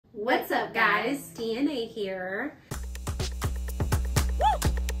What's up, guys? DNA here.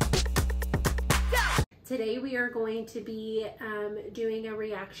 Today we are going to be doing a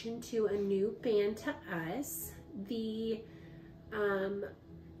reaction to a new band to us. The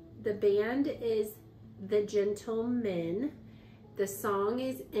band is The Gentlemen. The song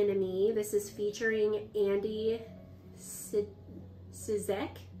is Enemy. This is featuring Andy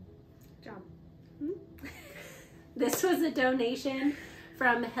Cizek. Job. This was a donation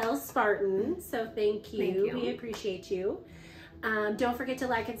from Hell Spartan, so thank you. We appreciate you. Don't forget to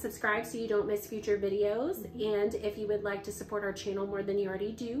like and subscribe so you don't miss future videos. And if you would like to support our channel more than you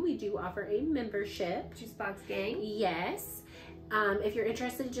already do, we do offer a membership. Juice Box Gang. Yes. If you're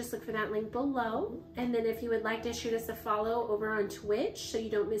interested, just look for that link below. And then if you would like to shoot us a follow over on Twitch so you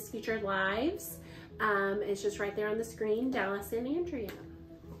don't miss future lives, it's just right there on the screen, Dallas and Andrea.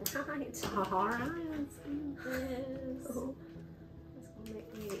 All right. Let's do this.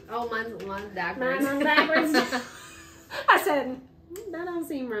 Oh, mine's backwards. Mine's backwards. I said, that don't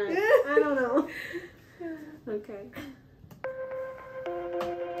seem right. I don't know. Okay.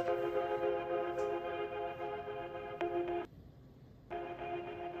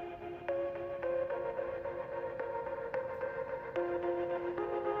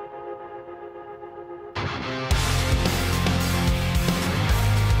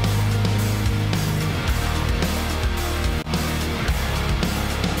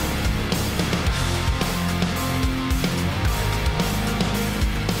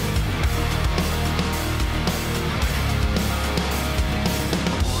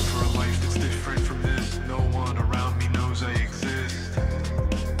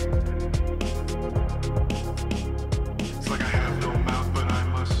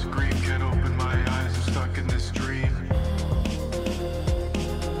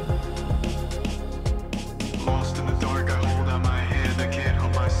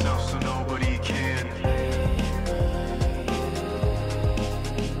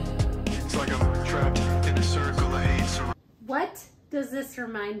 What does this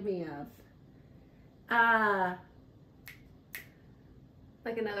remind me of?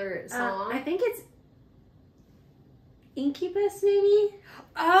 Like another song? I think it's Incubus, maybe?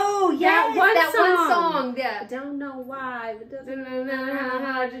 Oh, yeah, that one song. Yeah. I don't know why, but doesn't know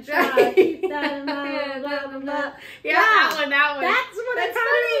how to try. Keep that in mind. Blah, blah, blah. Yeah, that one. That's what it kind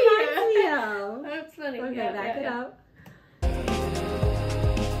of reminds me of. That's funny. Okay, yeah, back it up.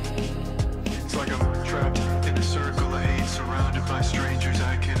 It's like I'm trapped in a circle of hate, surrounded by strangers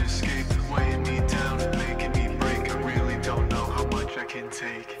I can escape, weighing me down and making me break. I really don't know how much I can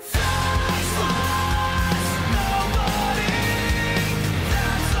take.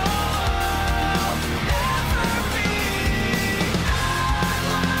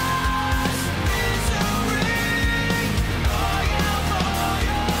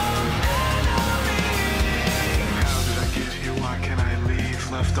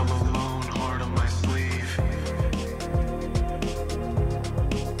 Left all alone, heart on my sleeve.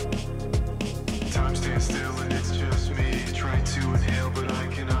 Time stands still and it's just me. Try to inhale but I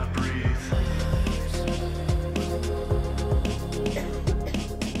cannot breathe.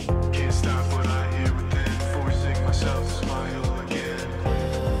 Can't stop what I hear within, forcing myself to smile again.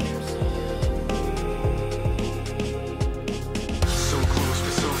 So close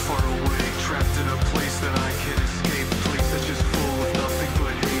but so far away, trapped in a place that I can't escape, a place that's just full of nothing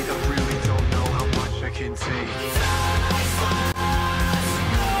but hate. I really don't know how much I can take.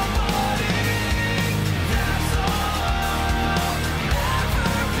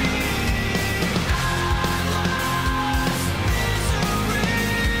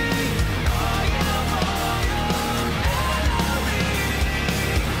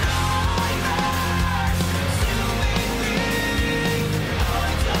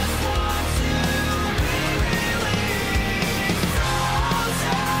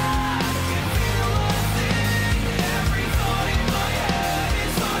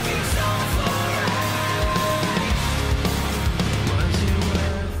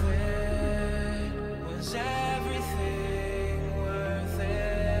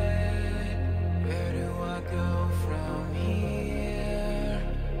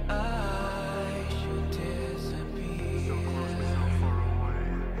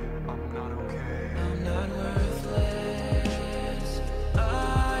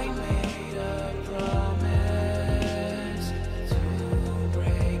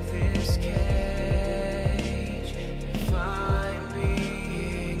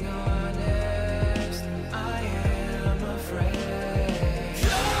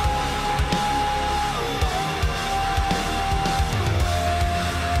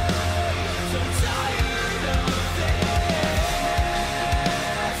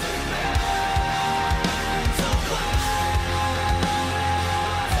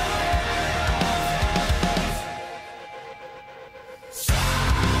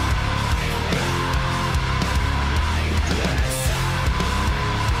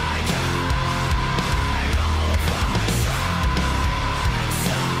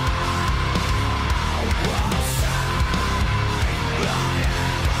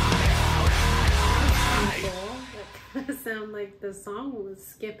 the song was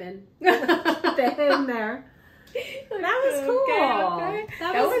skipping in there. That was cool. Okay.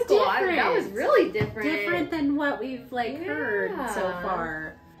 That was cool. different. That was really different. Different than what we've heard so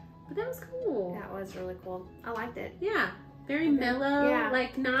far. But that was cool. That was really cool. I liked it. Yeah. Very mellow. Yeah.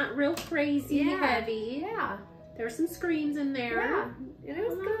 Like not real crazy heavy. Yeah. There were some screams in there. Yeah. And it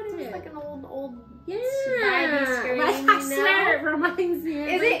was good. It was it. like an old Yeah. scream, Like, I swear it reminds me of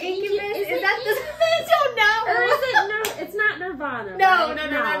Is like, it Incubus? Is that Incubus? I don't know. Or is it it's not Nirvana. No,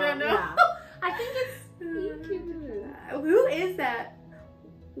 right? no. Yeah. I think it's Incubus. Who is that?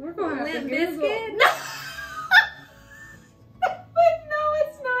 We're going to have to Limp Google. Bizkit? No. But no,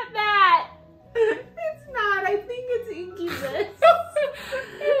 it's not that. It's not. I think it's Incubus.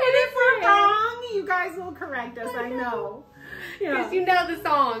 And if we're wrong, you guys will correct us. I know. Because you know the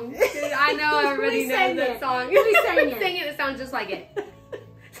song. I know everybody knows that song. We sang it. Sing it. It sounds just like it.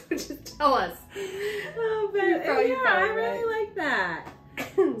 So just tell us. Oh, but You're probably I right. really like that.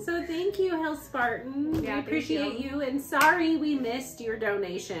 So thank you, Hill Spartan. Yeah, we appreciate you. And sorry we missed your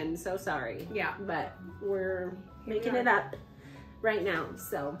donation. So sorry. Yeah. But we're Here making we are. it up right now.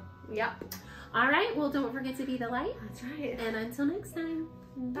 So, Yep. all right. Well, don't forget to be the light. That's right. And until next time,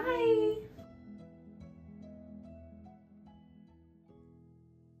 Bye. bye.